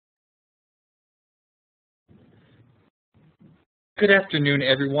Good afternoon,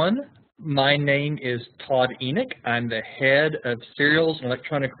 everyone. My name is Todd Enoch. I'm the head of Serials and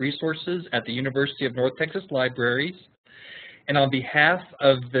Electronic Resources at the University of North Texas Libraries. And on behalf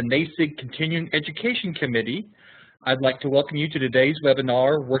of the NASIG Continuing Education Committee, I'd like to welcome you to today's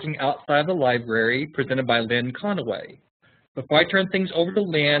webinar, Working Outside the Library, presented by Lynn Connaway. Before I turn things over to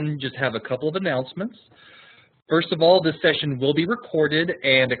Lynn, just have a couple of announcements. First of all, this session will be recorded,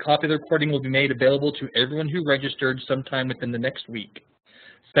 and a copy of the recording will be made available to everyone who registered sometime within the next week.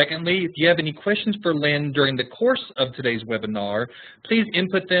 Secondly, if you have any questions for Lynn during the course of today's webinar, please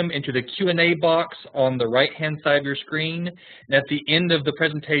input them into the Q&A box on the right-hand side of your screen. And at the end of the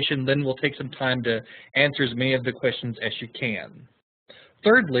presentation, Lynn will take some time to answer as many of the questions as she can.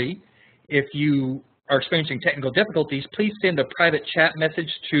 Thirdly, if you are experiencing technical difficulties, please send a private chat message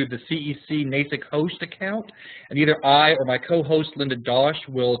to the CEC NASIG host account, and either I or my co-host, Linda Dosh,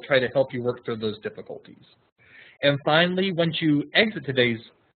 will try to help you work through those difficulties. And finally, once you exit today's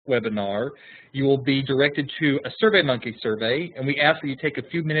webinar, you will be directed to a SurveyMonkey survey, and we ask that you take a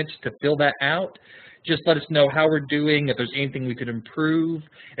few minutes to fill that out. Just let us know how we're doing, if there's anything we could improve,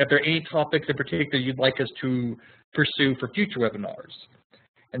 if there are any topics in particular you'd like us to pursue for future webinars.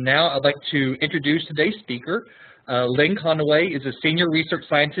 And now I'd like to introduce today's speaker. Lynn Connaway is a senior research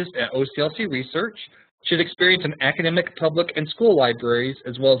scientist at OCLC Research. She has experience in academic, public, and school libraries,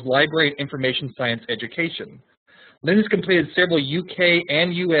 as well as library and information science education. Lynn has completed several UK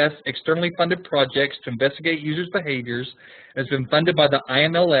and US externally funded projects to investigate users' behaviors and has been funded by the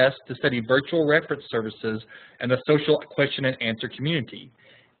IMLS to study virtual reference services and the social question and answer community.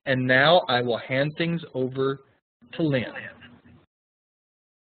 And now I will hand things over to Lynn.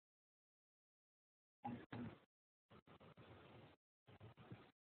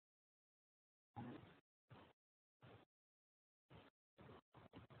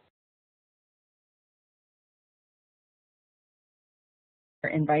 For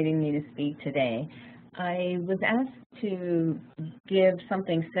inviting me to speak today. I was asked to give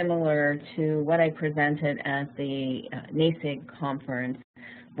something similar to what I presented at the NASIG conference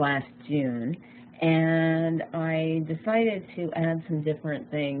last June, and I decided to add some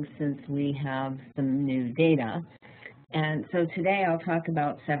different things since we have some new data. And so today I'll talk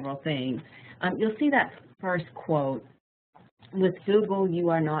about several things. You'll see that first quote, "With Google, you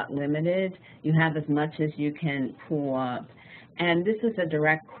are not limited. You have as much as you can pull up." And this is a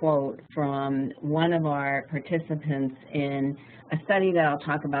direct quote from one of our participants in a study that I'll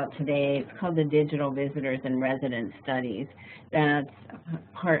talk about today. It's called the Digital Visitors and Resident Studies. That's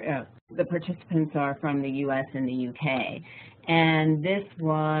the participants are from the US and the UK. And this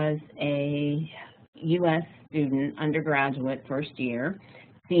was a US student, undergraduate, first year,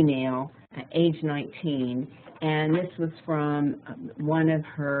 female, age 19. And this was from one of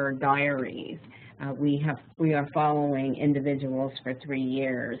her diaries. We are following individuals for 3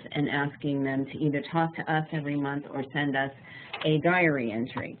 years and asking them to either talk to us every month or send us a diary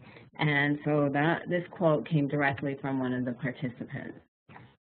entry. And so this quote came directly from one of the participants.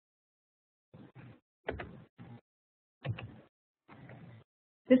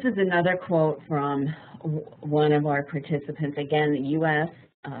 This is another quote from one of our participants, again, a U.S.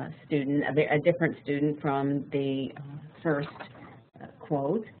 Student, a different student from the first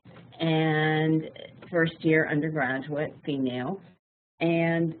quote. And first year undergraduate, female,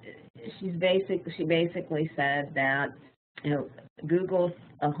 and she basically said that, you know, Google's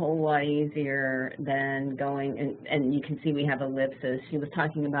a whole lot easier than going, and you can see we have ellipses. She was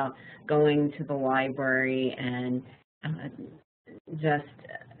talking about going to the library and just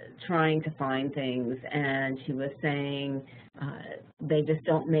trying to find things, and she was saying they just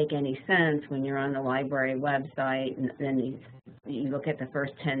don't make any sense when you're on the library website, and then you look at the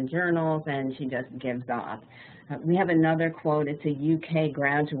first 10 journals, and she just gives up. We have another quote. It's a UK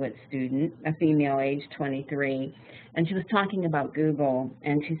graduate student, a female, age 23, and she was talking about Google,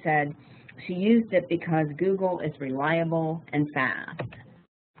 and she said she used it because Google is reliable and fast.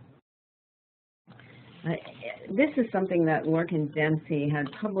 This is something that Lorcan Dempsey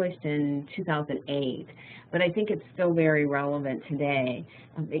had published in 2008, but I think it's still very relevant today.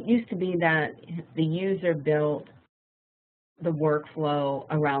 It used to be that the user built the workflow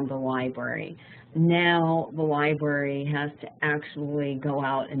around the library. Now the library has to actually go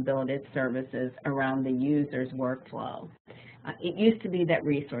out and build its services around the user's workflow. It used to be that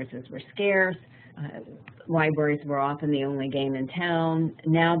resources were scarce. Libraries were often the only game in town.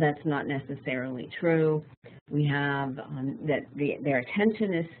 Now that's not necessarily true. We have that their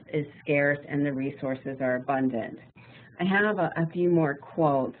attention is scarce and the resources are abundant. I have a few more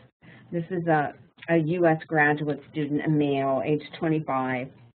quotes. This is a U.S. graduate student, a male, age 25,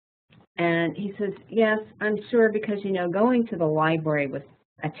 And he says, yes, I'm sure, because, you know, going to the library was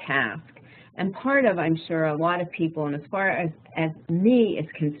a task. And part of, I'm sure, a lot of people, and as far as me is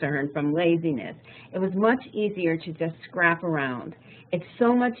concerned, from laziness, it was much easier to just scrap around. It's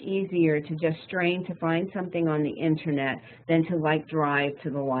so much easier to just strain to find something on the internet than to, like, drive to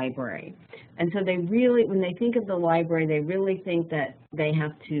the library. And so they really, when they think of the library, they really think that they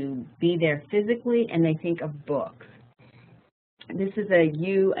have to be there physically, and they think of books. This is a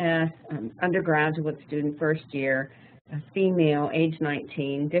U.S. Undergraduate student, first year, a female, age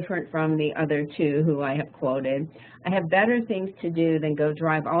 19, different from the other two who I have quoted. I have better things to do than go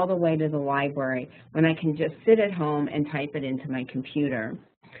drive all the way to the library when I can just sit at home and type it into my computer.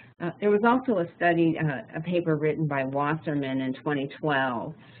 There was also a study, a paper written by Wasserman in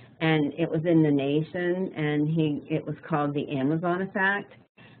 2012, and it was in The Nation, and it was called The Amazon Effect.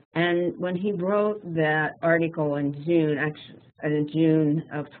 And when he wrote that article in June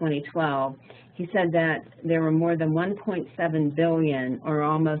of 2012, he said that there were more than 1.7 billion, or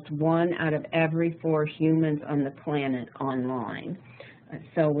almost 1 out of every 4 humans on the planet, online.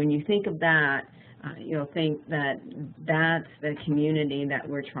 So when you think of that, you'll think that that's the community that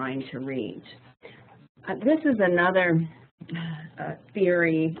we're trying to reach. This is another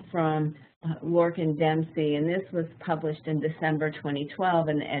theory from Lorcan Dempsey, and this was published in December 2012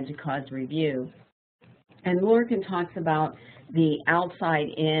 in the EDUCAUSE Review. And Lorcan talks about the outside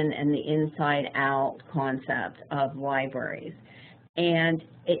in and the inside out concept of libraries. And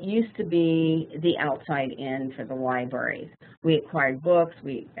it used to be the outside in for the libraries. We acquired books,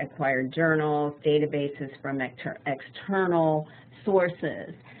 we acquired journals, databases from external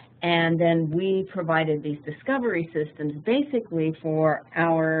sources, and then we provided these discovery systems basically for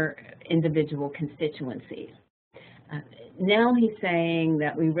our individual constituencies. Now he's saying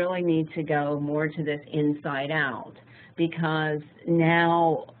that we really need to go more to this inside out, because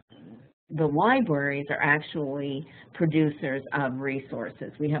now the libraries are actually producers of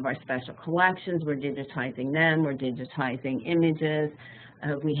resources. We have our special collections, we're digitizing them, we're digitizing images,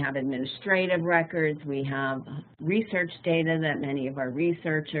 we have administrative records, we have research data that many of our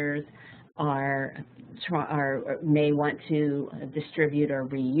researchers may want to distribute or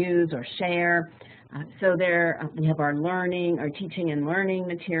reuse or share. So we have our learning, our teaching and learning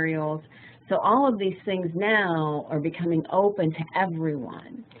materials. So all of these things now are becoming open to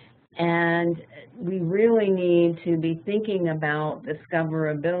everyone. And we really need to be thinking about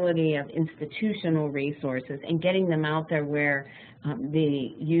discoverability of institutional resources and getting them out there where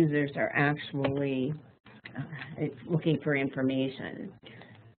the users are actually looking for information.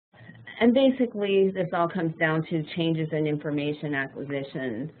 And basically, this all comes down to changes in information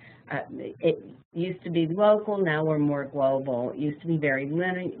acquisition. It used to be local, now we're more global. It used to be very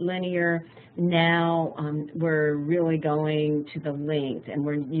linear. Now we're really going to the linked, and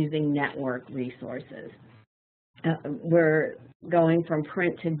we're using network resources. We're going from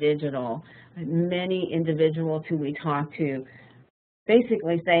print to digital. Many individuals who we talk to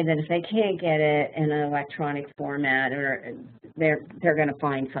basically say that if they can't get it in an electronic format, or they're going to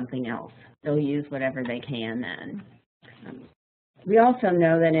find something else. They'll use whatever they can then. We also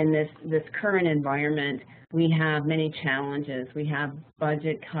know that in this current environment, we have many challenges. We have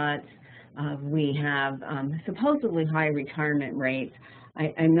budget cuts. We have supposedly high retirement rates.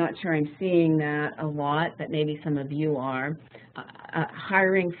 I'm not sure I'm seeing that a lot, but maybe some of you are.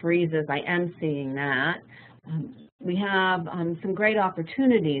 Hiring freezes, I am seeing that. We have some great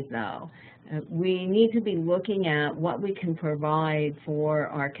opportunities, though. We need to be looking at what we can provide for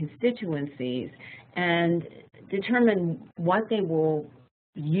our constituencies and determine what they will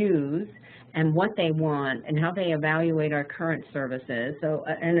use and what they want and how they evaluate our current services, so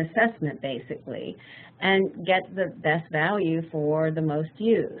an assessment basically, and get the best value for the most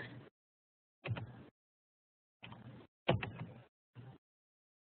use.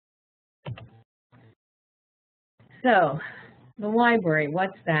 So, the library,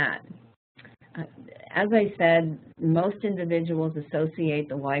 what's that? As I said, most individuals associate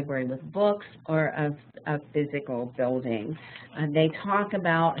the library with books or a physical building. They talk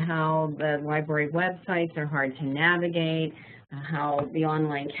about how the library websites are hard to navigate, how the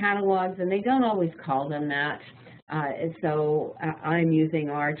online catalogs, and they don't always call them that. So I'm using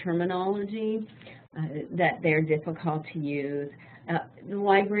our terminology, that they're difficult to use. The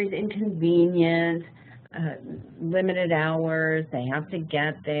library's inconvenient, limited hours, they have to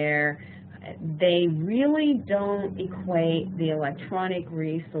get there. They really don't equate the electronic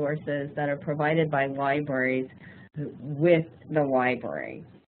resources that are provided by libraries with the library.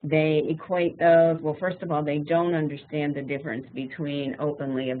 They equate those, well, first of all, they don't understand the difference between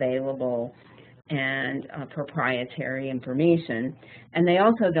openly available and proprietary information. And they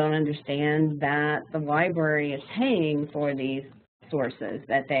also don't understand that the library is paying for these sources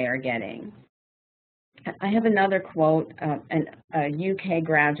that they are getting. I have another quote, a UK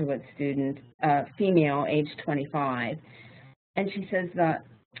graduate student, female, age 25, and she says that,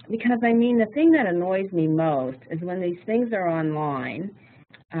 because I mean, the thing that annoys me most is when these things are online,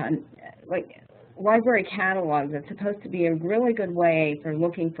 like library catalogs are supposed to be a really good way for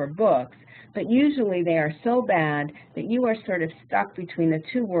looking for books, but usually they are so bad that you are sort of stuck between the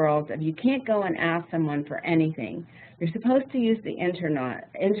two worlds of you can't go and ask someone for anything. You're supposed to use the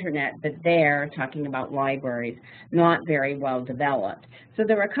internet, but they're talking about libraries, not very well developed. So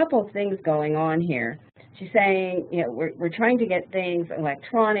there are a couple of things going on here. She's saying, you know, we're trying to get things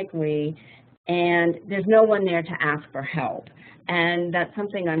electronically, and there's no one there to ask for help. And that's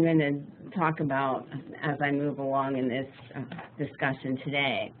something I'm going to talk about as I move along in this discussion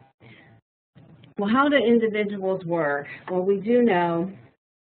today. Well, how do individuals work? Well, we do know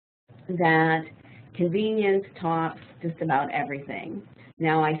that convenience tops just about everything.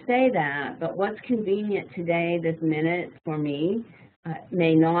 Now, I say that, but what's convenient today, this minute, for me,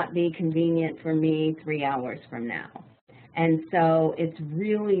 may not be convenient for me 3 hours from now. And so it's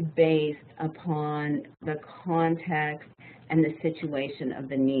really based upon the context and the situation of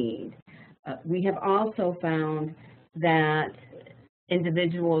the need. We have also found that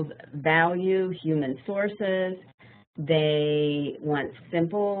individuals value human sources. They want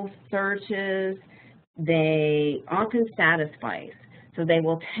simple searches. They often satisfice. So they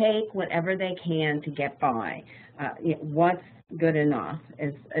will take whatever they can to get by. What's good enough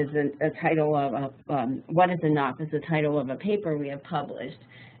is a title of what is enough is the title of a paper we have published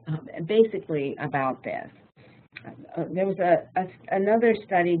basically about this. There was another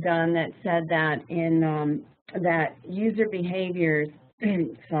study done that said that that user behaviors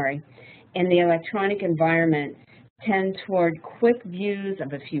sorry, in the electronic environment tend toward quick views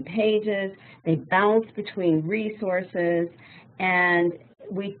of a few pages. They bounce between resources, and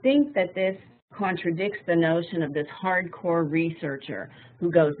we think that this contradicts the notion of this hardcore researcher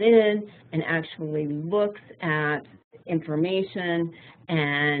who goes in and actually looks at information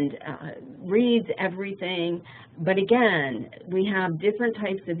and reads everything. But again, we have different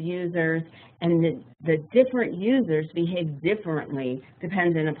types of users, and the different users behave differently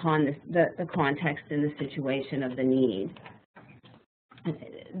dependent upon the context and the situation of the need.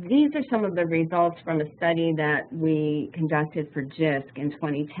 These are some of the results from a study that we conducted for JISC in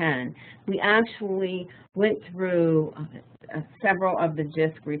 2010. We actually went through several of the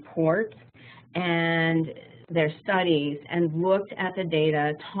JISC reports and their studies and looked at the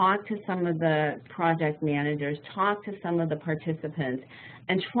data, talked to some of the project managers, talked to some of the participants,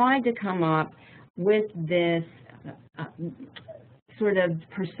 and tried to come up with this sort of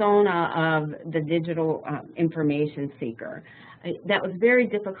persona of the digital information seeker. That was very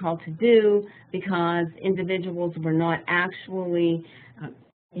difficult to do because individuals were not actually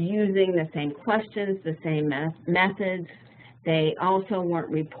using the same questions, the same methods. They also weren't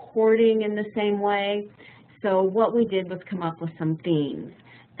reporting in the same way. So what we did was come up with some themes.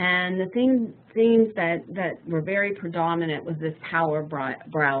 And the themes that were very predominant was this power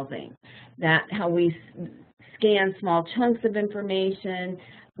browsing, that how we scan small chunks of information,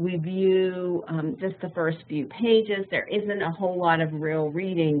 we view just the first few pages. There isn't a whole lot of real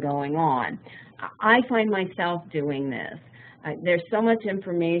reading going on. I find myself doing this. There's so much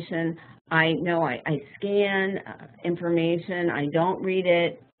information. I know I scan information. I don't read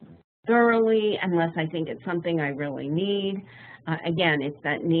it thoroughly unless I think it's something I really need. Again, it's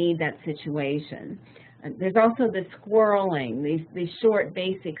that need, that situation. There's also the squirreling, these short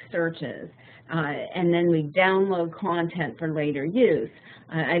basic searches, and then we download content for later use.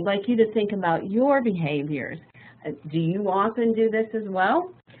 I'd like you to think about your behaviors. Do you often do this as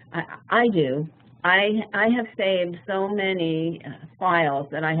well? I do. I have saved so many files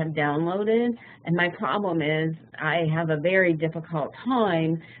that I have downloaded, and my problem is I have a very difficult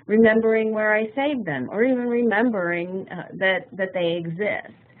time remembering where I saved them or even remembering that they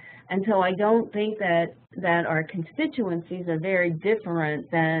exist. And so I don't think that our constituencies are very different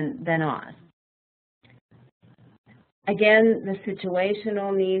than us. Again, the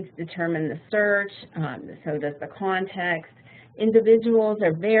situational needs determine the search, so does the context. Individuals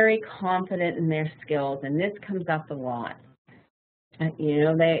are very confident in their skills, and this comes up a lot. You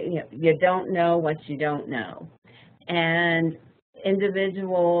don't know what you don't know. And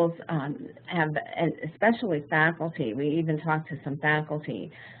individuals have, and especially faculty, we even talked to some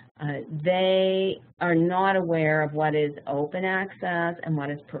faculty, they are not aware of what is open access and what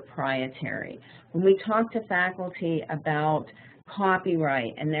is proprietary. When we talk to faculty about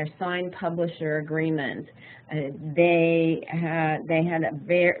copyright and their signed publisher agreements. They had a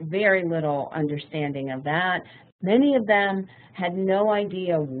very little understanding of that. Many of them had no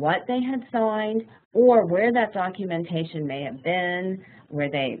idea what they had signed or where that documentation may have been, where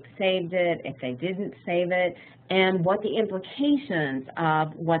they saved it, if they didn't save it, and what the implications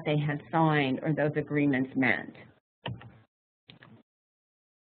of what they had signed or those agreements meant.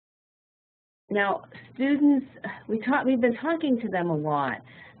 Now, students, we've been talking to them a lot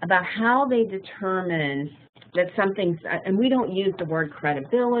about how they determine that something's, and we don't use the word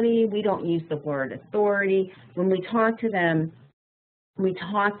credibility, we don't use the word authority. When we talk to them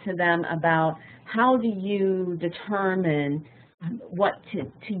about how do you determine what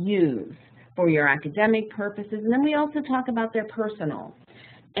to use for your academic purposes, and then we also talk about their personal.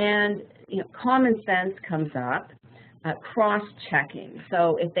 And common sense comes up. Cross-checking.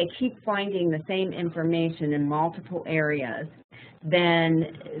 So if they keep finding the same information in multiple areas,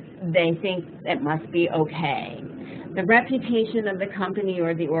 then they think it must be okay. The reputation of the company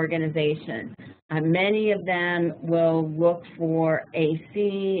or the organization. Many of them will look for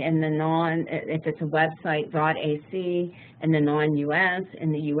AC and if it's a website, .ac, and the non-US.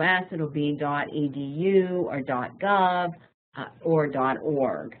 In the US, it'll be .edu or .gov or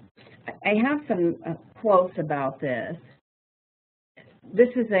 .org. I have some quotes about this. This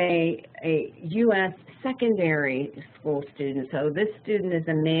is a U.S. secondary school student. So this student is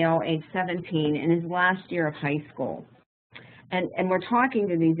a male, age 17, in his last year of high school. And we're talking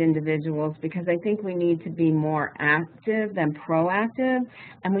to these individuals because I think we need to be more active than proactive,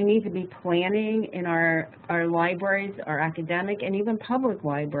 and we need to be planning in our libraries, our academic and even public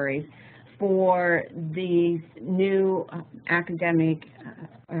libraries, for these new academic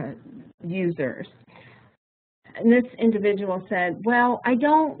users. And this individual said, well, I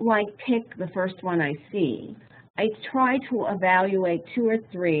don't pick the first one I see. I try to evaluate 2 or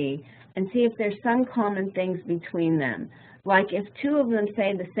 3 and see if there's some common things between them. Like if 2 of them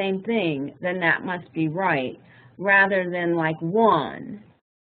say the same thing, then that must be right, rather than one.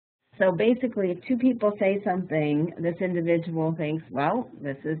 So basically, if 2 people say something, this individual thinks, well,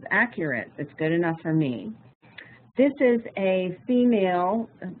 this is accurate. It's good enough for me. This is a female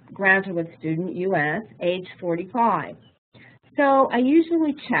graduate student, U.S., age 45. So I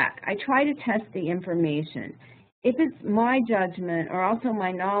usually check. I try to test the information. If it's my judgment or also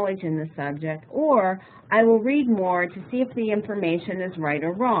my knowledge in the subject, or I will read more to see if the information is right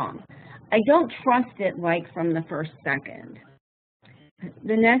or wrong. I don't trust it from the first second.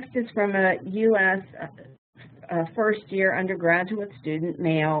 The next is from a U.S. First-year undergraduate student,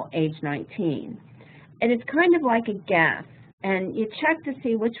 male, age 19. And it's kind of like a guess, and you check to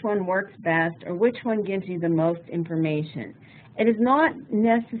see which one works best or which one gives you the most information. It is not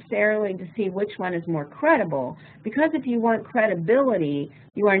necessarily to see which one is more credible, because if you want credibility,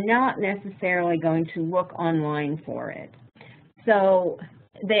 you are not necessarily going to look online for it. So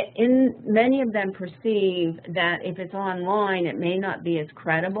many of them perceive that if it's online, it may not be as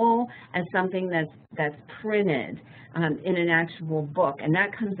credible as something that's printed in an actual book, and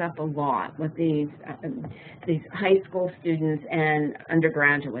that comes up a lot with these high school students and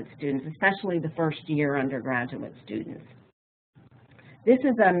undergraduate students, especially the first-year undergraduate students. This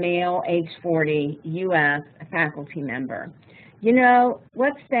is a male, age 40, U.S. faculty member.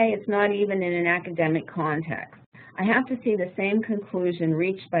 Let's say it's not even in an academic context. I have to see the same conclusion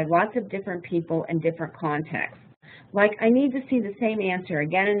reached by lots of different people in different contexts. I need to see the same answer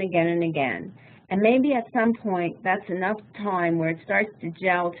again and again and again. And maybe at some point, that's enough time where it starts to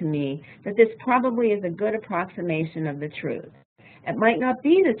gel to me that this probably is a good approximation of the truth. It might not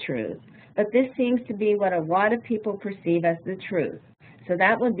be the truth, but this seems to be what a lot of people perceive as the truth. So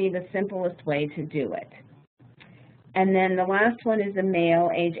that would be the simplest way to do it. And then the last one is a male,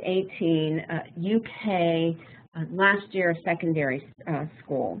 age 18, UK, last year of secondary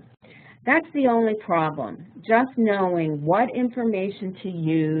school. That's the only problem, just knowing what information to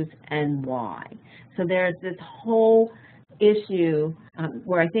use and why. So there's this whole issue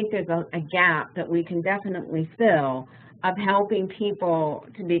where I think there's a gap that we can definitely fill of helping people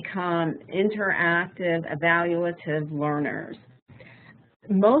to become interactive, evaluative learners.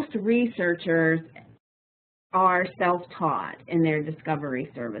 Most researchers are self-taught in their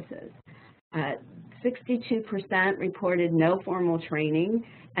discovery services. 62% reported no formal training,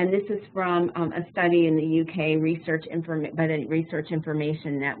 and this is from a study in the UK by the Research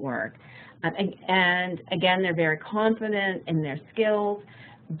Information Network. And again, they're very confident in their skills.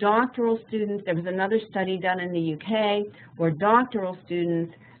 Doctoral students, there was another study done in the UK where doctoral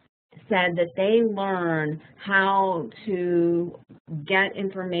students said that they learn how to get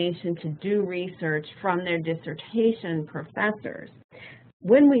information to do research from their dissertation professors.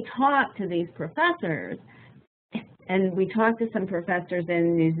 When we talk to these professors, and we talked to some professors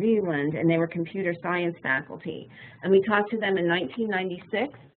in New Zealand, and they were computer science faculty, and we talked to them in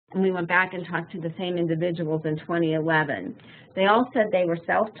 1996, and we went back and talked to the same individuals in 2011. They all said they were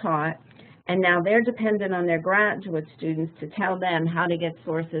self-taught, and now they're dependent on their graduate students to tell them how to get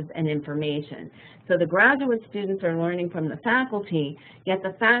sources and information. So the graduate students are learning from the faculty, yet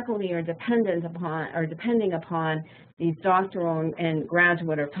the faculty are depending upon these doctoral and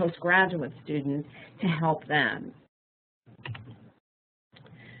graduate or postgraduate students to help them.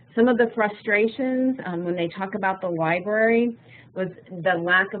 Some of the frustrations when they talk about the library was the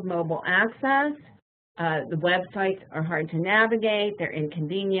lack of mobile access. The websites are hard to navigate, they're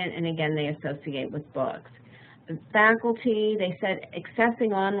inconvenient, and again, they associate with books. The faculty, they said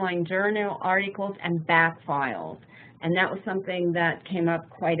accessing online journal articles and back files, and that was something that came up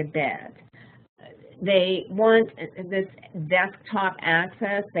quite a bit. They want this desktop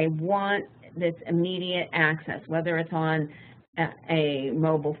access, they want this immediate access, whether it's on a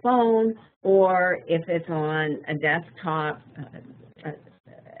mobile phone or if it's on a desktop,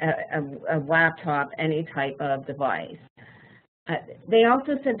 a laptop, any type of device. They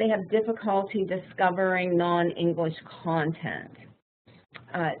also said they have difficulty discovering non-English content.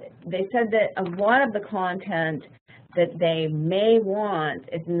 They said that a lot of the content that they may want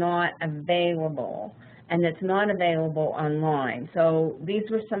is not available, and it's not available online. So these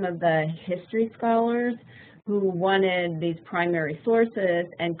were some of the history scholars who wanted these primary sources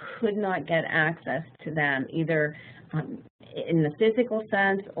and could not get access to them, either in the physical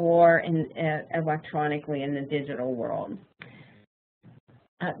sense or in, electronically in the digital world.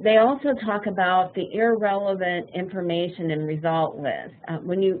 They also talk about the irrelevant information and result list.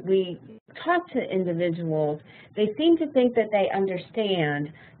 When we talk to individuals, they seem to think that they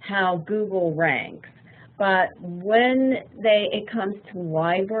understand how Google ranks. But when it comes to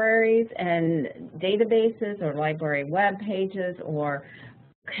libraries and databases or library web pages or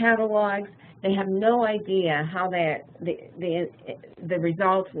catalogs, they have no idea how the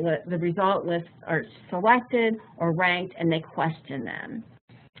result lists are selected or ranked, and they question them.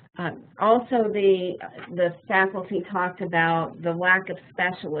 Also, the faculty talked about the lack of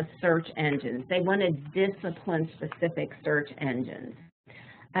specialist search engines. They wanted discipline-specific search engines.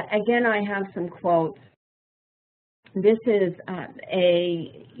 Again, I have some quotes. This is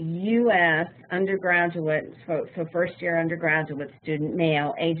a U.S. undergraduate, so first-year undergraduate student,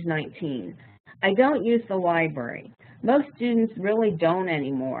 male, age 19. I don't use the library. Most students really don't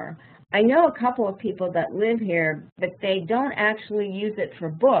anymore. I know a couple of people that live here, but they don't actually use it for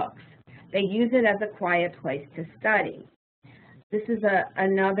books. They use it as a quiet place to study. This is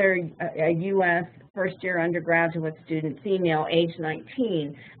another U.S. first-year undergraduate student, female, age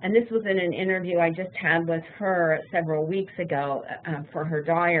 19, and this was in an interview I just had with her several weeks ago for her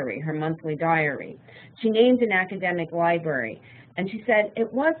diary, her monthly diary. She named an academic library, and she said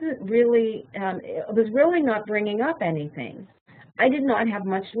it was really not bringing up anything. I did not have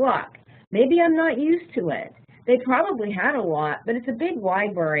much luck. Maybe I'm not used to it. They probably had a lot, but it's a big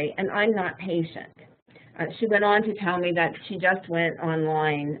library, and I'm not patient. She went on to tell me that she just went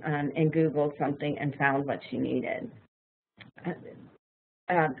online and Googled something and found what she needed.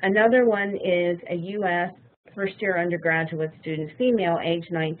 Another one is a U.S. first-year undergraduate student, female, age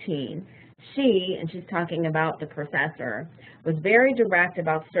 19. She, and she's talking about the professor, was very direct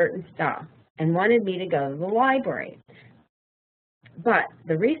about certain stuff and wanted me to go to the library. But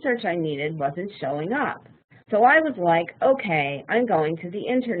the research I needed wasn't showing up. So I was like, okay, I'm going to the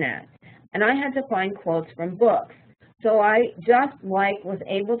internet. And I had to find quotes from books. So I just was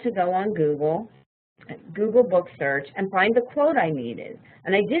able to go on Google book search, and find the quote I needed.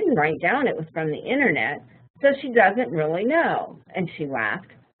 And I didn't write down it was from the internet, so she doesn't really know. And she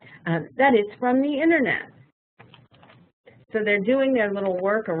laughed, that it's from the internet. So they're doing their little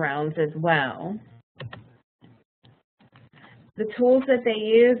workarounds as well. The tools that they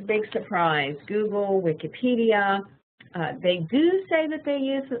use, big surprise, Google, Wikipedia. They do say that they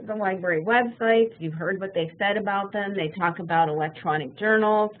use the library websites. You've heard what they've said about them. They talk about electronic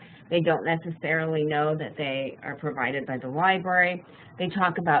journals. They don't necessarily know that they are provided by the library. They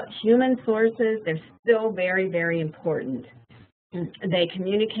talk about human sources. They're still very, very important. They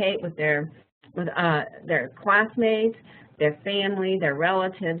communicate with their classmates, their family, their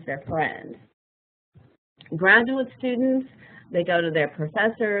relatives, their friends. Graduate students, they go to their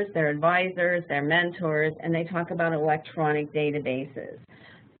professors, their advisors, their mentors, and they talk about electronic databases.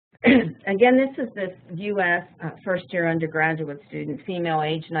 Again, this is this U.S. First-year undergraduate student, female,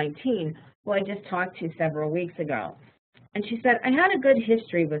 age 19, who I just talked to several weeks ago. And she said, I had a good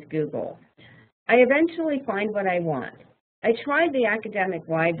history with Google. I eventually find what I want. I tried the academic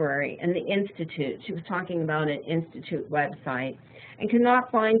library and the institute. She was talking about an institute website, and could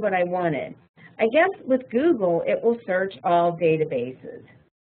not find what I wanted. I guess with Google, it will search all databases.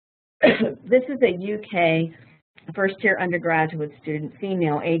 This is a UK first-year undergraduate student,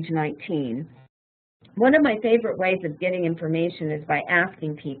 female, age 19. One of my favorite ways of getting information is by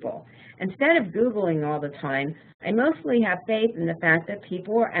asking people. Instead of Googling all the time, I mostly have faith in the fact that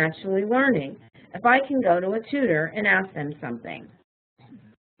people are actually learning. If I can go to a tutor and ask them something.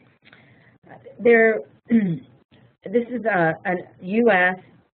 This is a U.S.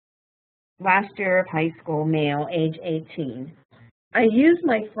 last year of high school male, age 18. I use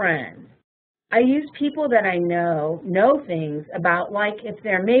my friends. I use people that I know things about, like if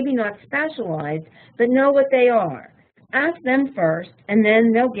they're maybe not specialized, but know what they are. Ask them first, and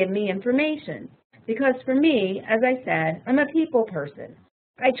then they'll give me information. Because for me, as I said, I'm a people person.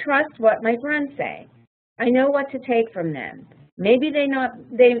 I trust what my friends say. I know what to take from them. Maybe they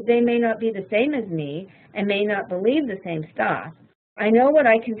may not be the same as me and may not believe the same stuff. I know what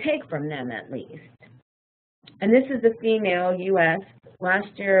I can take from them at least. And this is a female U.S.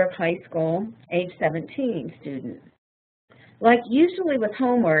 last year of high school, age 17 student. Like usually with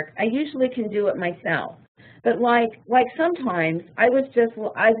homework, I usually can do it myself. But like sometimes I will just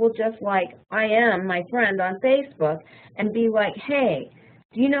like I am my friend on Facebook and be like, hey,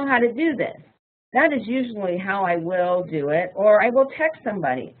 do you know how to do this? That is usually how I will do it, or I will text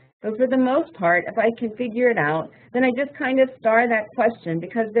somebody. But for the most part, if I can figure it out, then I just kind of star that question,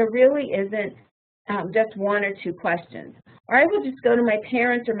 because there really isn't just one or two questions. Or I will just go to my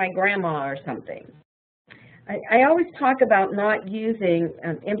parents or my grandma or something. I always talk about not using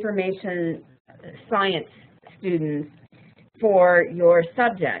information science students for your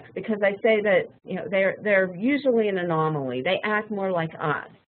subjects, because I say that they're usually an anomaly. They act more like us.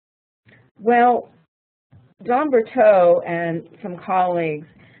 Well, Don Berteau and some colleagues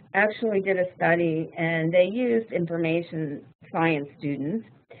actually did a study, and they used information science students,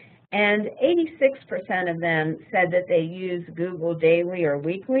 and 86% of them said that they use Google daily or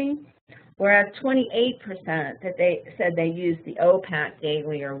weekly, whereas 28% that they said they use the OPAC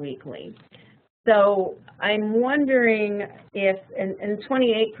daily or weekly. So I'm wondering if, and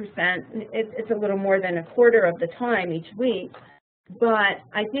 28%, it's a little more than a quarter of the time each week, but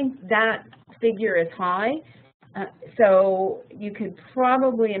I think that figure is high. So you could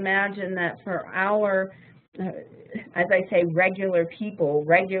probably imagine that for our, as I say, regular people,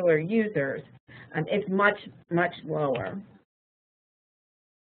 regular users, it's much, much lower.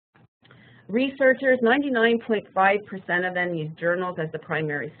 Researchers, 99.5% of them use journals as the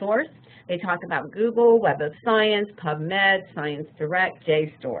primary source. They talk about Google, Web of Science, PubMed, Science Direct,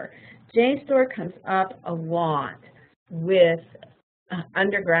 JSTOR. JSTOR comes up a lot with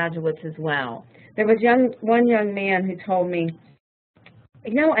undergraduates as well. There was one young man who told me,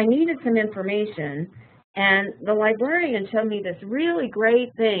 I needed some information, and the librarian showed me this really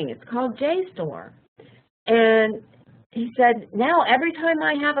great thing. It's called JSTOR. And he said, now every time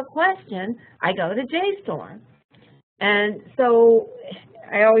I have a question, I go to JSTOR. And so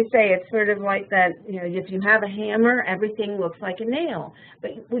I always say it's sort of like that, if you have a hammer, everything looks like a nail.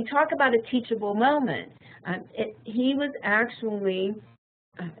 But we talk about a teachable moment. He was actually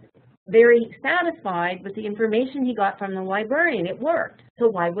very satisfied with the information he got from the librarian. It worked. So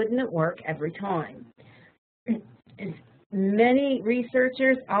why wouldn't it work every time? Many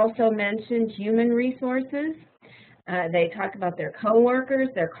researchers also mentioned human resources. They talk about their coworkers,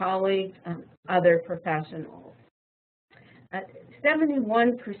 their colleagues, other professionals.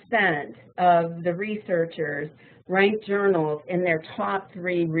 71% of the researchers rank journals in their top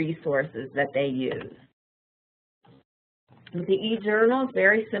 3 resources that they use. The e-journals,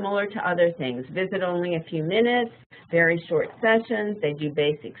 very similar to other things. Visit only a few minutes, very short sessions. They do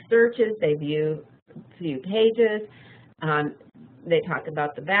basic searches. They view few pages. They talk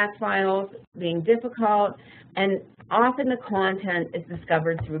about the back files being difficult, and often the content is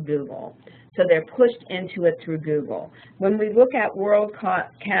discovered through Google. So they're pushed into it through Google. When we look at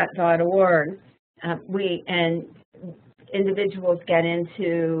worldcat.org, and individuals get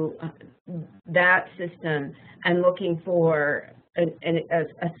into that system and looking for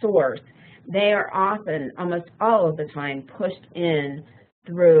a source, they are often, almost all of the time, pushed in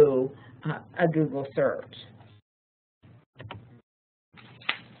through a Google search.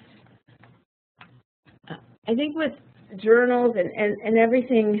 I think with journals and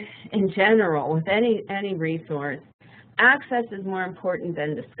everything in general, with any resource, access is more important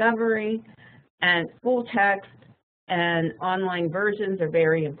than discovery, and full text and online versions are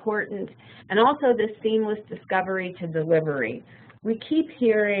very important, and also this seamless discovery to delivery. We keep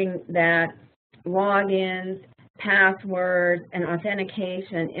hearing that logins, passwords, and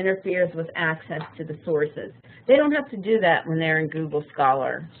authentication interferes with access to the sources. They don't have to do that when they're in Google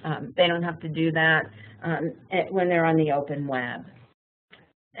Scholar. They don't have to do that when they're on the open web.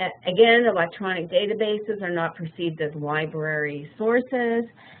 Again, electronic databases are not perceived as library sources,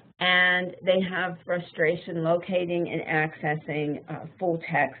 and they have frustration locating and accessing full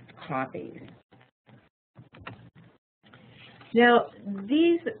text copies. Now,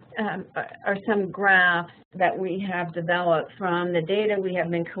 these are some graphs that we have developed from the data we have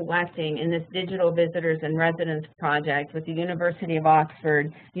been collecting in this Digital Visitors and Residents project with the University of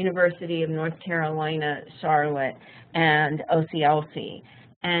Oxford, University of North Carolina, Charlotte, and OCLC.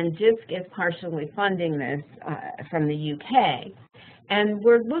 And JISC is partially funding this from the UK. And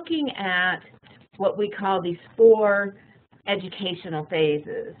we're looking at what we call these 4 educational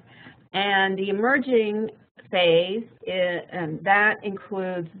phases. And the emerging phase, that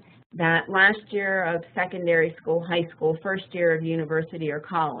includes that last year of secondary school, high school, first year of university or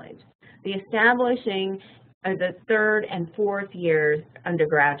college. The establishing of the 3rd and 4th years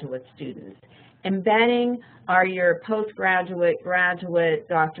undergraduate students. Embedding are your postgraduate, graduate,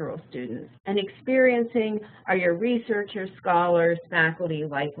 doctoral students. And experiencing are your researchers, scholars, faculty,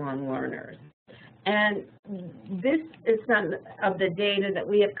 lifelong learners. And this is some of the data that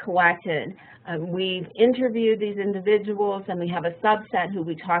we have collected. We've interviewed these individuals, and we have a subset who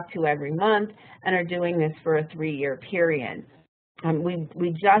we talk to every month and are doing this for a 3-year period. We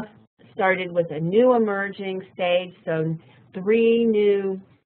just started with a new emerging stage, so 6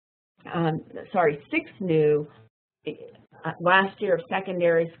 new last year of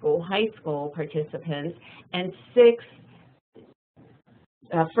secondary school, high school participants, and 6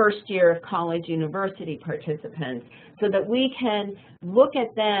 first year of college, university participants, so that we can look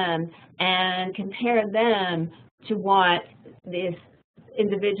at them and compare them to what these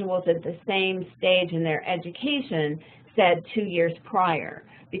individuals at the same stage in their education said 2 years prior,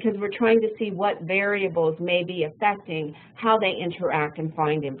 because we're trying to see what variables may be affecting how they interact and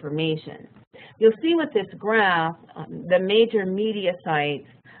find information. You'll see with this graph, the major media sites,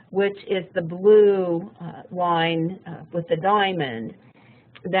 which is the blue line with the diamond,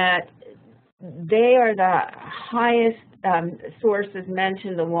 that they are the highest sources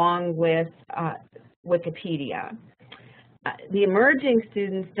mentioned along with Wikipedia. The emerging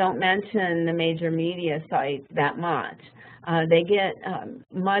students don't mention the major media sites that much. They get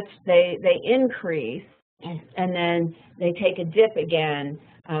they increase, and then they take a dip again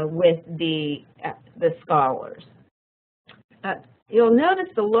with the scholars. You'll notice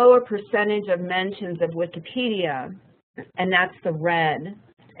the lower percentage of mentions of Wikipedia, and that's the red.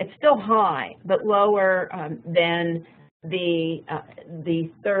 It's still high, but lower than the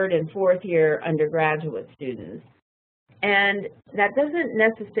 3rd and 4th year undergraduate students. And that doesn't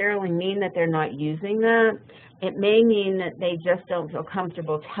necessarily mean that they're not using that. It may mean that they just don't feel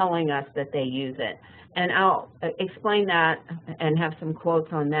comfortable telling us that they use it. And I'll explain that and have some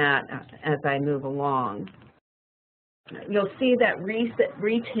quotes on that as I move along. You'll see that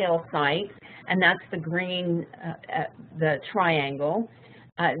retail sites, and that's the green, the triangle,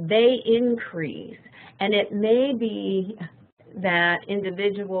 they increase. And it may be that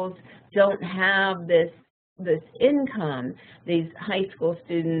individuals don't have this income, these high school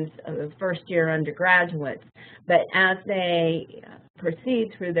students, first-year undergraduates, but as they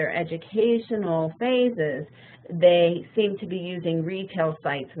proceed through their educational phases, they seem to be using retail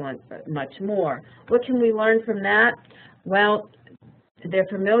sites much more. What can we learn from that? Well, they're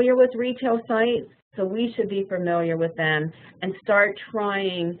familiar with retail sites, so we should be familiar with them and start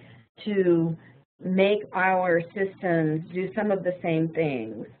trying to make our systems do some of the same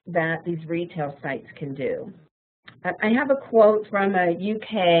things that these retail sites can do. I have a quote from a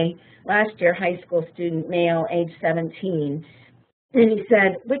UK last year high school student, male, age 17, and he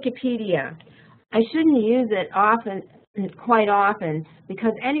said, "Wikipedia, I shouldn't use it quite often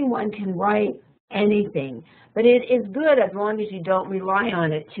because anyone can write anything, but it is good as long as you don't rely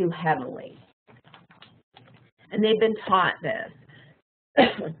on it too heavily." And they've been taught this.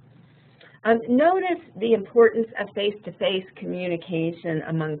 Notice the importance of face-to-face communication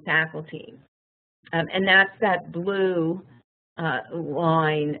among faculty. And that's that blue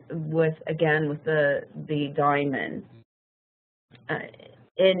line with, again, with the diamond.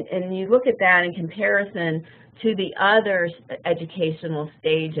 And you look at that in comparison to the other educational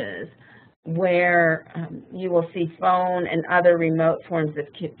stages where you will see phone and other remote forms of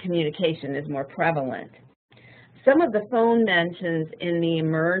communication is more prevalent. Some of the phone mentions in the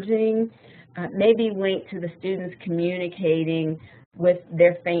emerging may be linked to the students communicating with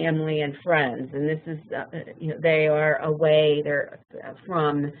their family and friends, and this is, they are away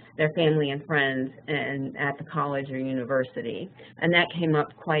from their family and friends and at the college or university, and that came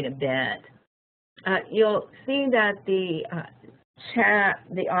up quite a bit. You'll see that the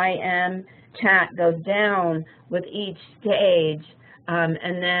the IM chat goes down with each stage,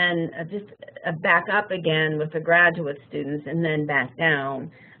 and then just back up again with the graduate students, and then back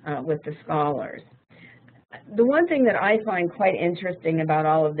down with the scholars. The one thing that I find quite interesting about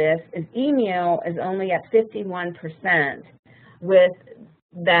all of this is email is only at 51% with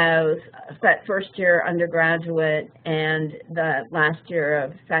those first-year undergraduate and the last year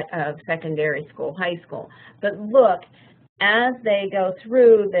of secondary school, high school. But look, as they go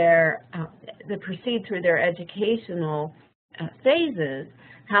through they proceed through their educational phases,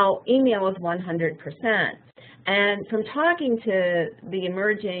 how email is 100%. And from talking to the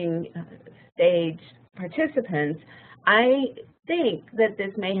emerging stage participants, I think that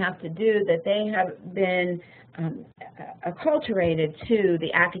this may have to do that they have been acculturated to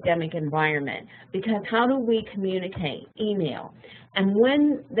the academic environment, because how do we communicate? Email. And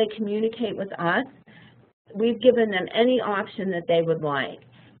when they communicate with us, we've given them any option that they would like,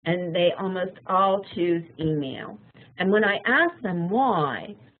 and they almost all choose email. And when I ask them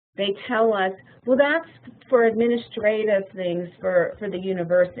why, they tell us, well, that's for administrative things for the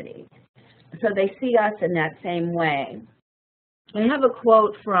university. So they see us in that same way. I have a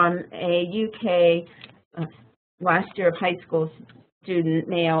quote from a UK last year of high school student,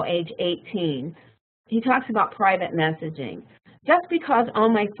 male, age 18. He talks about private messaging. Just because all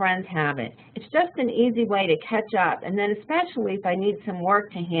my friends have it, it's just an easy way to catch up, and then especially if I need some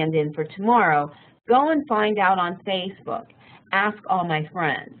work to hand in for tomorrow, go and find out on Facebook. Ask all my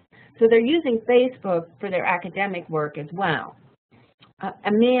friends. So they're using Facebook for their academic work as well.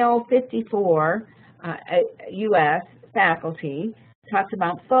 A male, 54, U.S. faculty, talks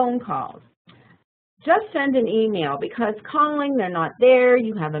about phone calls. Just send an email, because calling, they're not there,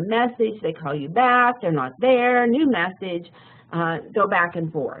 you have a message, they call you back, they're not there, new message, go back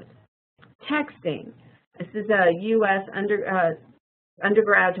and forth. Texting. This is a U.S.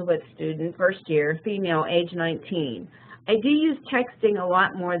 undergraduate student, first year, female, age 19. I do use texting a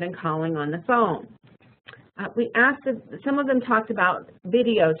lot more than calling on the phone. We asked, some of them talked about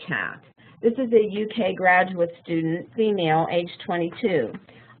video chat. This is a UK graduate student, female, age 22.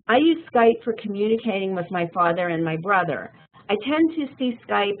 I use Skype for communicating with my father and my brother. I tend to see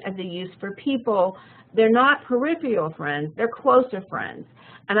Skype as a use for people. They're not peripheral friends, they're closer friends.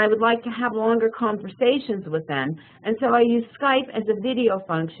 And I would like to have longer conversations with them. And so I use Skype as a video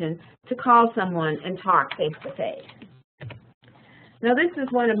function to call someone and talk face to face. Now this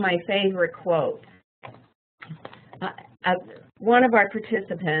is one of my favorite quotes. One of our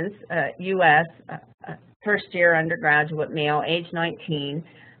participants, U.S. First-year undergraduate male, age 19,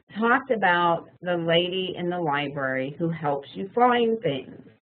 talked about the lady in the library who helps you find things.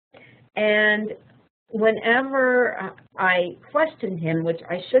 And whenever I questioned him, which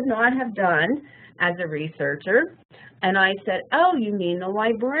I should not have done as a researcher, and I said, oh, you mean the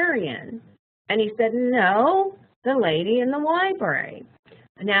librarian? And he said, no, the lady in the library.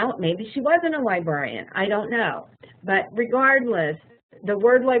 Now, maybe she wasn't a librarian, I don't know. But regardless, the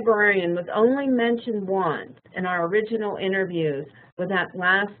word librarian was only mentioned once in our original interviews with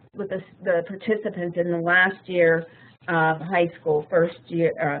the participants in the last year of high school, first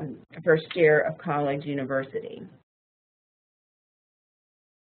year of college, university.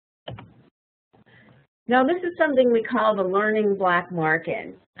 Now, this is something we call the learning black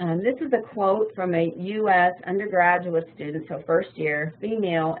market. This is a quote from a U.S. undergraduate student, so first year,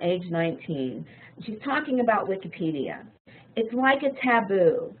 female, age 19. She's talking about Wikipedia. It's like a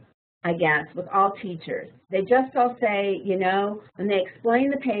taboo, I guess, with all teachers. They just all say, you know, when they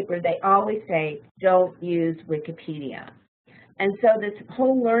explain the paper, they always say, don't use Wikipedia. And so this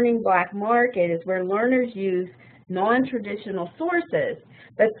whole learning black market is where learners use non-traditional sources,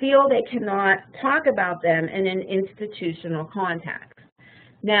 but feel they cannot talk about them in an institutional context.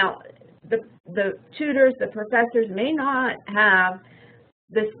 Now, the tutors, the professors may not have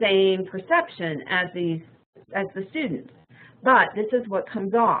the same perception as the students, but this is what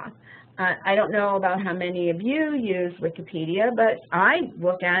comes off. I don't know about how many of you use Wikipedia, but I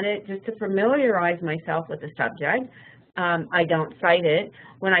look at it just to familiarize myself with the subject. I don't cite it.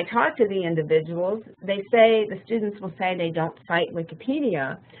 When I talk to the individuals, they say, the students will say they don't cite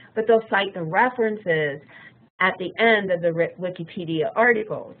Wikipedia, but they'll cite the references at the end of the Wikipedia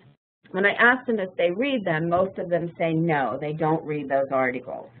articles. When I ask them if they read them, most of them say no, they don't read those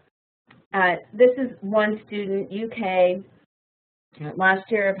articles. This is one student, UK,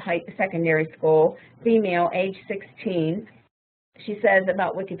 last year of secondary school, female, age 16. She says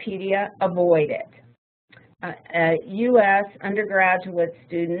about Wikipedia, avoid it. A U.S. undergraduate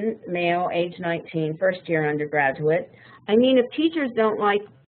student, male, age 19, first-year undergraduate. I mean, if teachers don't like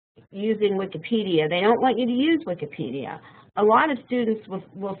using Wikipedia, they don't want you to use Wikipedia. A lot of students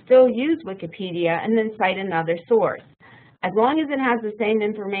will still use Wikipedia and then cite another source. As long as it has the same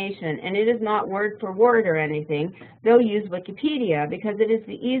information and it is not word for word or anything, they'll use Wikipedia because it is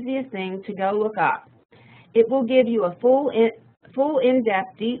the easiest thing to go look up. It will give you a full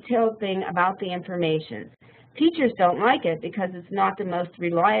in-depth, detailed thing about the information. Teachers don't like it because it's not the most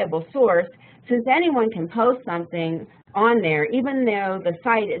reliable source, since anyone can post something on there, even though the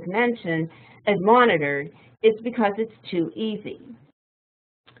site is mentioned as monitored. It's because it's too easy.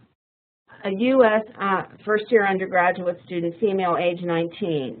 A U.S. first-year undergraduate student, female, age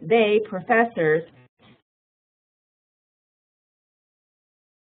 19. They, professors,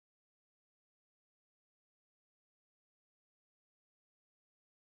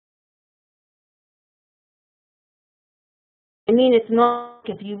 I mean, it's not,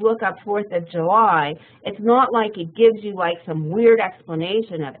 if you look up 4th of July, it's not like it gives you like some weird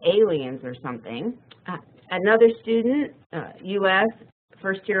explanation of aliens or something. Another student, U.S.,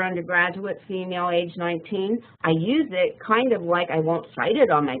 first-year undergraduate, female, age 19. I use it kind of like I won't cite it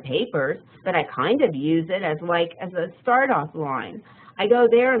on my papers, but I kind of use it as a start-off line. I go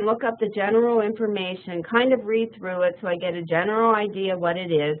there and look up the general information, kind of read through it so I get a general idea what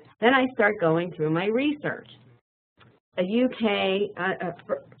it is. Then I start going through my research. A UK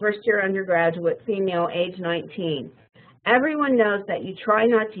first-year undergraduate, female, age 19. Everyone knows that you try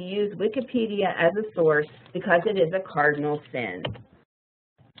not to use Wikipedia as a source because it is a cardinal sin.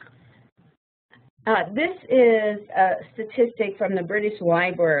 This is a statistic from the British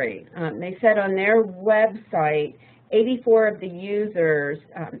Library. They said on their website, 84 of the users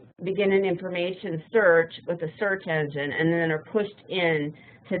begin an information search with a search engine and then are pushed in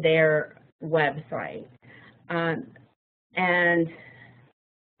to their website. And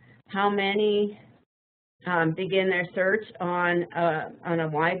how many begin their search on a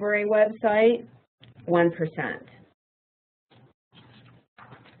library website? 1%.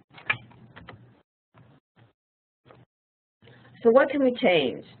 So what can we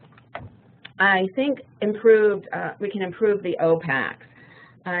change? I think we can improve the OPACs.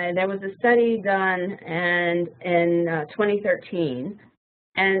 There was a study done in 2013,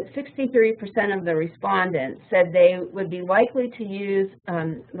 and 63% of the respondents said they would be likely to use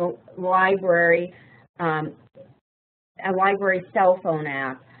the library, a library cell phone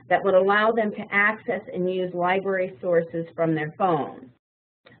app that would allow them to access and use library sources from their phone.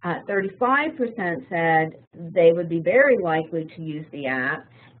 35% said they would be very likely to use the app,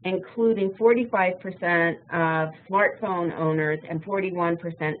 including 45% of smartphone owners and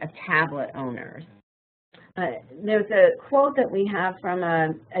 41% of tablet owners. There's a quote that we have from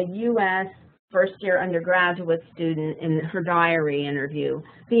a U.S. first-year undergraduate student in her diary interview,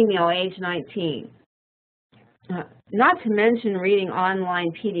 female, age 19. Not to mention reading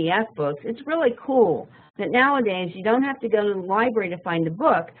online PDF books, it's really cool that nowadays you don't have to go to the library to find a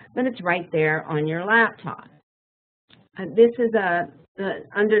book, but it's right there on your laptop. This is a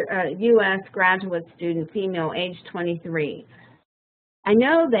U.S. graduate student, female, age 23. I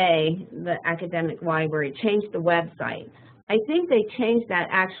know the academic library changed the website. I think they changed that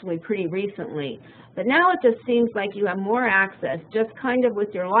actually pretty recently, but now it just seems like you have more access, just kind of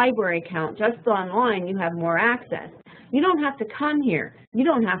with your library account, just online you have more access. You don't have to come here. You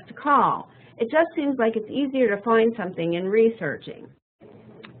don't have to call. It just seems like it's easier to find something in researching.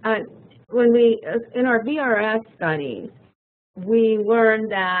 In our VRS studies, we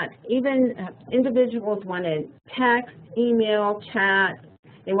learned that even individuals wanted text, email, chat.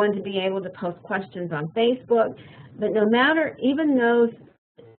 They wanted to be able to post questions on Facebook. But no matter, even those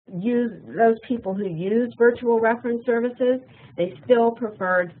people who use virtual reference services, they still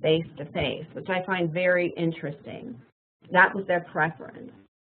preferred face-to-face, which I find very interesting. That was their preference.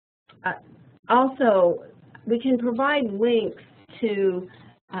 Also, we can provide links to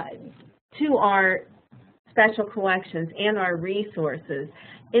our special collections and our resources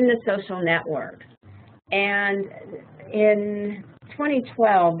in the social networks. And in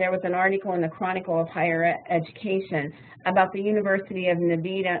 2012, there was an article in the Chronicle of Higher Education about the University of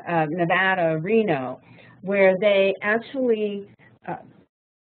Nevada, Reno, where they actually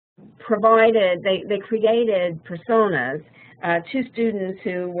they created personas to students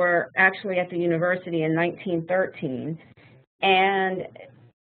who were actually at the university in 1913, and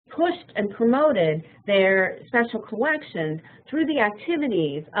pushed and promoted their special collections through the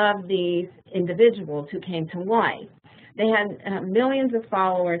activities of these individuals who came to life. They had millions of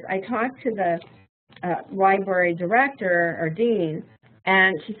followers. I talked to the library director or dean,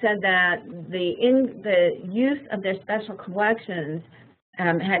 and she said that the use of their special collections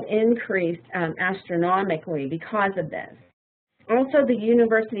had increased astronomically because of this. Also, the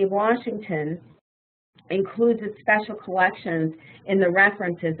University of Washington includes its special collections in the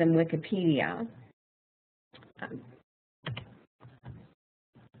references in Wikipedia.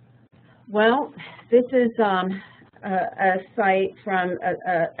 Well, this is a site from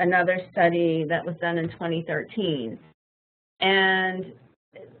another study that was done in 2013. And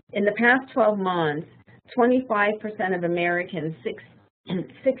in the past 12 months, 25% of Americans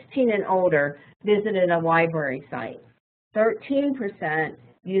 16 and older visited a library site. 13%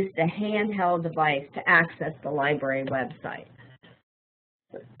 used a handheld device to access the library website.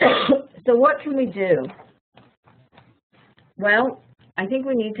 So what can we do? Well, I think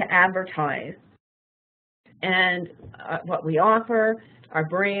we need to advertise and what we offer, our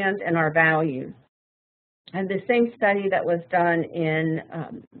brand, and our value. And the same study that was done in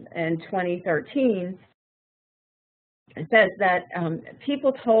 2013 says that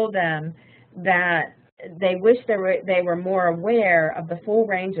people told them that they wish they were more aware of the full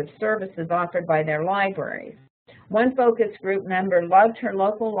range of services offered by their libraries. One focus group member loved her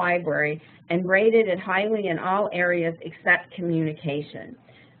local library and rated it highly in all areas except communication.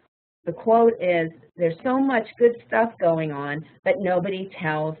 The quote is, "There's so much good stuff going on, but nobody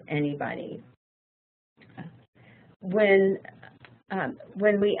tells anybody." When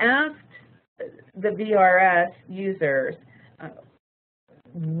we asked the VRS users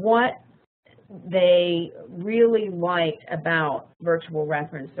what they really liked about virtual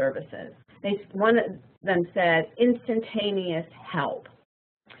reference services, one of them said instantaneous help.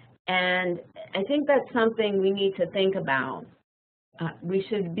 And I think that's something we need to think about. We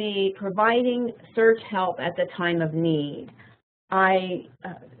should be providing search help at the time of need. I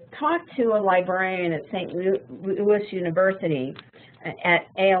talked to a librarian at St. Louis University at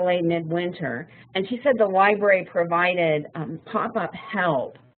ALA Midwinter, and she said the library provided pop-up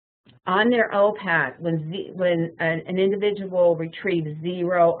help on their OPAC when an individual retrieves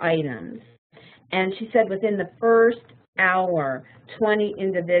 0 items. And she said within the first hour, 20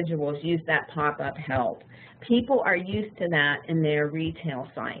 individuals used that pop-up help. People are used to that in their retail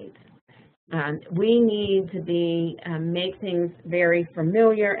sites. We need to make things very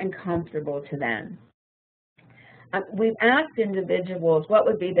familiar and comfortable to them. We've asked individuals what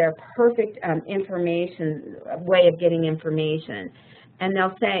would be their perfect way of getting information. And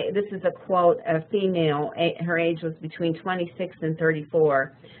they'll say, this is a quote, a female, her age was between 26 and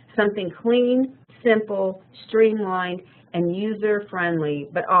 34, something clean, simple, streamlined, and user-friendly,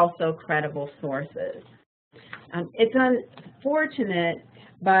 but also credible sources. It's unfortunate,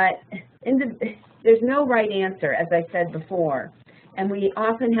 but there's no right answer, as I said before, and we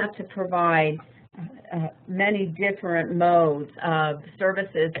often have to provide many different modes of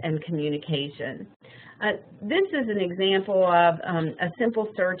services and communication. This is an example of a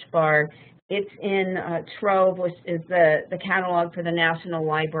simple search bar. It's in Trove, which is the catalog for the National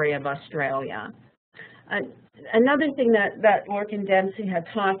Library of Australia. Another thing that Lorcan Dempsey had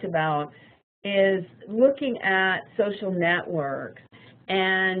talked about is looking at social networks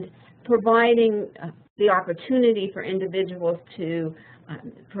and providing the opportunity for individuals to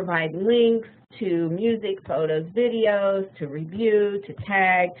provide links to music, photos, videos, to review, to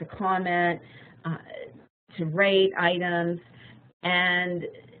tag, to comment, to rate items, and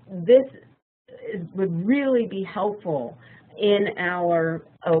this would really be helpful in our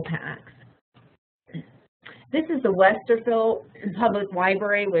OPACs. This is the Westerville Public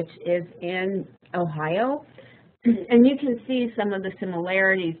Library, which is in Ohio, and you can see some of the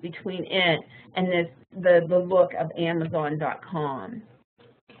similarities between it and the look of Amazon.com.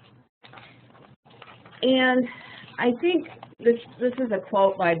 And I think this is a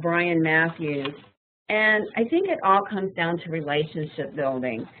quote by Brian Matthews, and I think it all comes down to relationship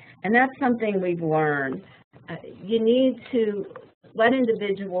building, and that's something we've learned. You need to let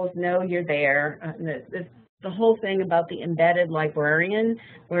individuals know you're there. The whole thing about the embedded librarian,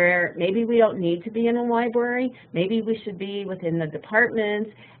 where maybe we don't need to be in a library, maybe we should be within the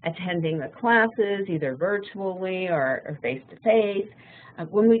departments, attending the classes, either virtually or face-to-face.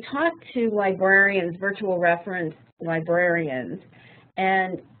 When we talk to librarians, virtual reference librarians,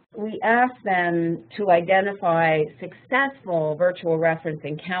 and we ask them to identify successful virtual reference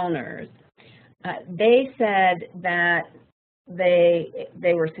encounters, they said that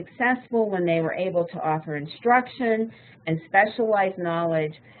they were successful when they were able to offer instruction and specialized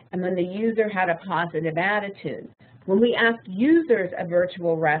knowledge, and when the user had a positive attitude. When we asked users of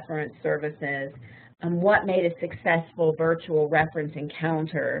virtual reference services what made a successful virtual reference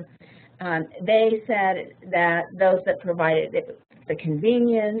encounter, they said that those that provided the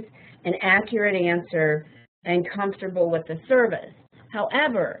convenience, an accurate answer, and comfortable with the service.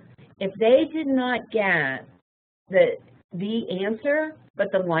 However, if they did not get the answer,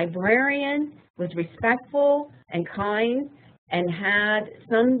 but the librarian was respectful and kind and had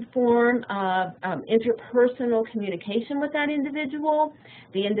some form of interpersonal communication with that individual,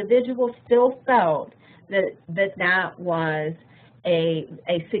 the individual still felt that was a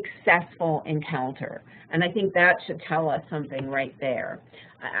successful encounter. And I think that should tell us something right there.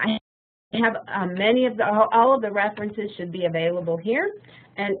 I have all of the references should be available here.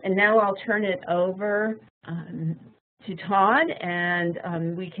 And now I'll turn it over to Todd,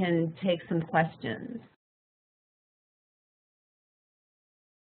 and we can take some questions.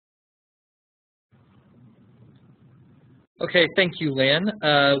 Okay, thank you, Lynn.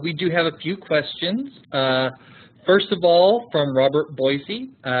 We do have a few questions. First of all, from Robert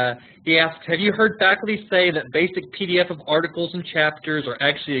Boise. He asked, have you heard faculty say that basic PDF of articles and chapters are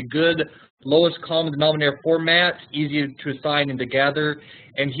actually a good lowest common denominator format, easy to assign and to gather,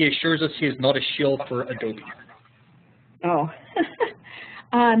 and he assures us he is not a shill for Adobe? Oh,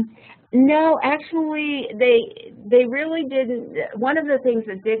 no, actually, they really didn't. One of the things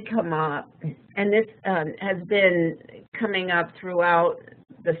that did come up, and this has been coming up throughout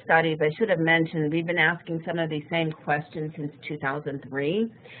the studies, I should have mentioned, we've been asking some of these same questions since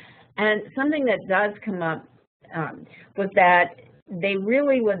 2003, and something that does come up was that they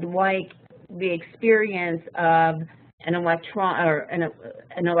really would like the experience of an electronic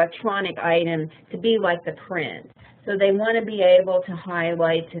item to be like the print. So they want to be able to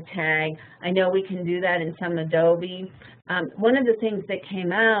highlight, to tag. I know we can do that in some Adobe. One of the things that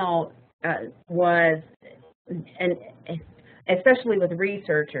came out was, and especially with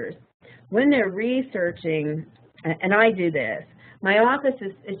researchers, when they're researching, and I do this, my office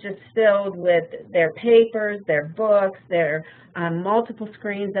is just filled with their papers, their books, their multiple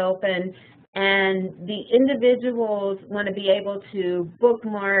screens open, and the individuals want to be able to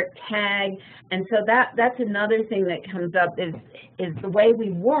bookmark, tag, and so that's another thing that comes up is the way we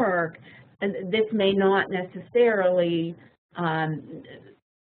work, and this may not necessarily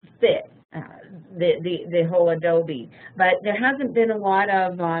fit the whole Adobe, but there hasn't been a lot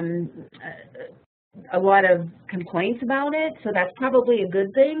of complaints about it, so that's probably a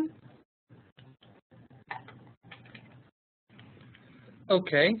good thing.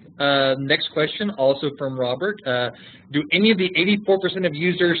 Okay, next question, also from Robert. Do any of the 84% of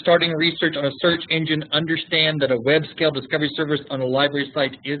users starting research on a search engine understand that a web-scale discovery service on a library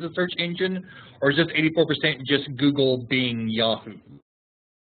site is a search engine, or is this 84% just Google, Bing, Yahoo?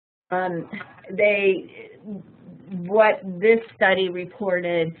 What this study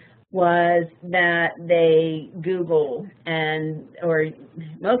reported was that they Google, or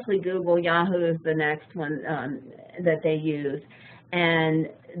mostly Google, Yahoo is the next one that they use, and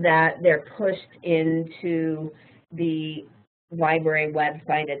that they're pushed into the library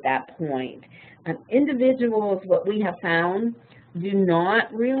website at that point. Individuals, what we have found, do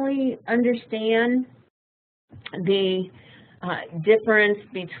not really understand the difference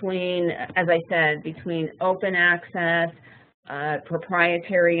between, as I said, between open access,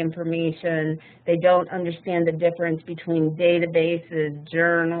 proprietary information. They don't understand the difference between databases,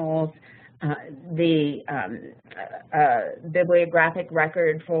 journals, the bibliographic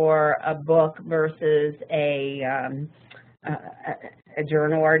record for a book versus a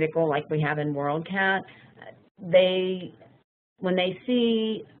journal article like we have in WorldCat. When they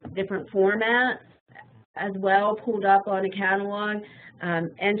see different formats as well pulled up on a catalog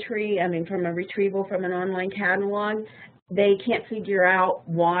entry, from a retrieval from an online catalog, they can't figure out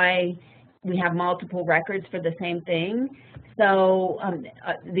why we have multiple records for the same thing. So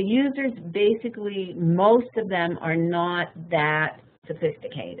the users, basically, most of them are not that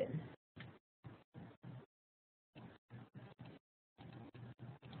sophisticated.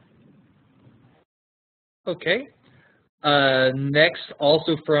 Okay. Next,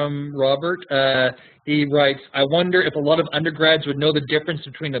 also from Robert, he writes, I wonder if a lot of undergrads would know the difference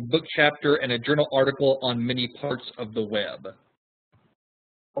between a book chapter and a journal article on many parts of the web.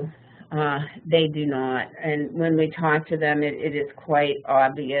 They do not, and when we talk to them, it is quite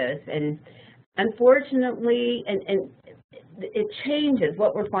obvious. And unfortunately, and it changes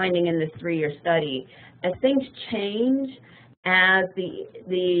what we're finding in this 3-year study. As things change, as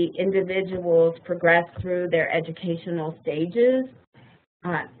the individuals progress through their educational stages,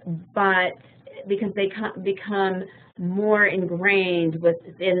 but because they become more ingrained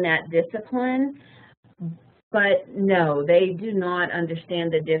within that discipline. But no, they do not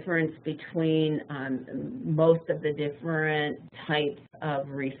understand the difference between most of the different types of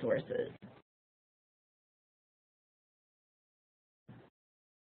resources.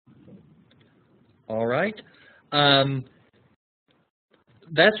 All right.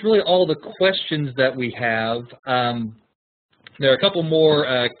 That's really all the questions that we have. There are a couple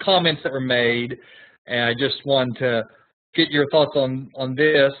more comments that were made, and I just want to get your thoughts on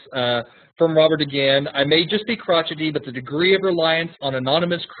this. From Robert again, I may just be crotchety, but the degree of reliance on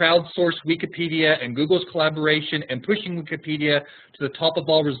anonymous crowdsourced Wikipedia and Google's collaboration and pushing Wikipedia to the top of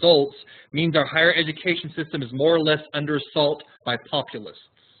all results means our higher education system is more or less under assault by populists.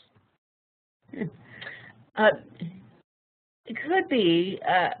 It could be.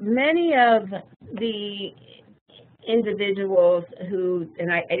 Many of the individuals who,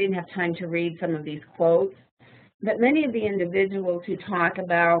 and I didn't have time to read some of these quotes, but many of the individuals who talk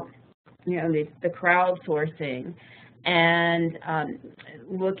about, you know, the crowdsourcing and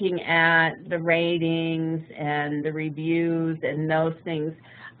looking at the ratings and the reviews and those things,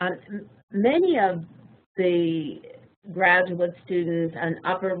 many of the graduate students and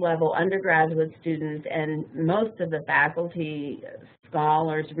upper-level undergraduate students and most of the faculty,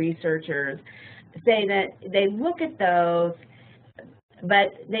 scholars, researchers say that they look at those, but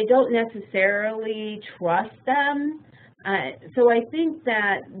they don't necessarily trust them. So I think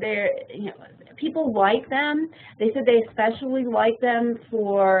that people like them. They said they especially like them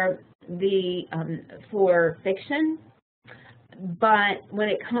for fiction, but when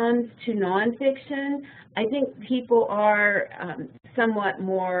it comes to nonfiction, I think people are somewhat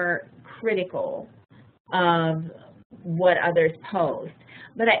more critical of what others post.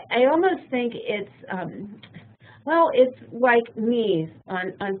 But I almost think it's well, it's like me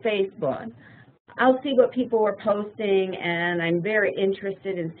on Facebook. I'll see what people are posting, and I'm very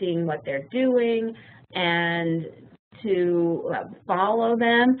interested in seeing what they're doing and to follow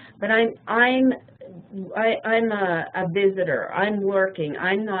them. But I'm a visitor. I'm lurking.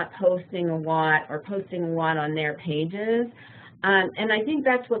 I'm not posting a lot or posting a lot on their pages. And I think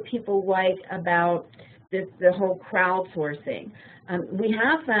that's what people like about the whole crowdsourcing. We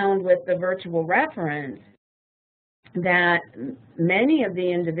have found with the virtual reference that many of the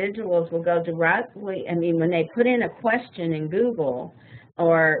individuals will go directly, I mean, when they put in a question in Google,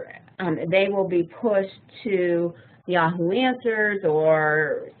 or they will be pushed to Yahoo Answers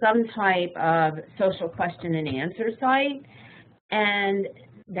or some type of social question and answer site, and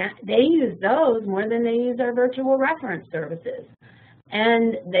that they use those more than they use our virtual reference services.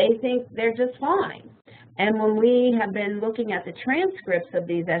 And they think they're just fine. And when we have been looking at the transcripts of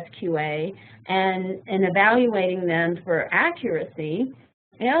these SQA and evaluating them for accuracy,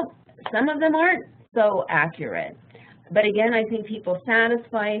 you know, some of them aren't so accurate. But again, I think people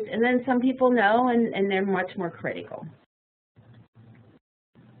satisfice, and then some people know, and they're much more critical.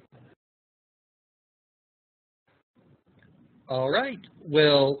 All right.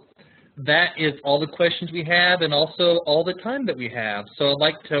 Well, that is all the questions we have and also all the time that we have. So I'd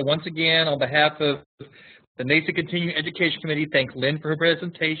like to once again, on behalf of the NASIG Continuing Education Committee, thank Lynn for her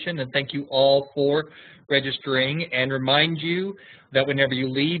presentation, and thank you all for registering, and remind you that whenever you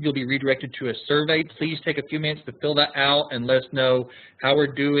leave, you'll be redirected to a survey. Please take a few minutes to fill that out and let us know how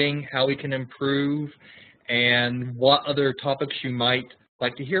we're doing, how we can improve, and what other topics you might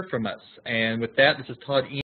like to hear from us. And with that, this is Todd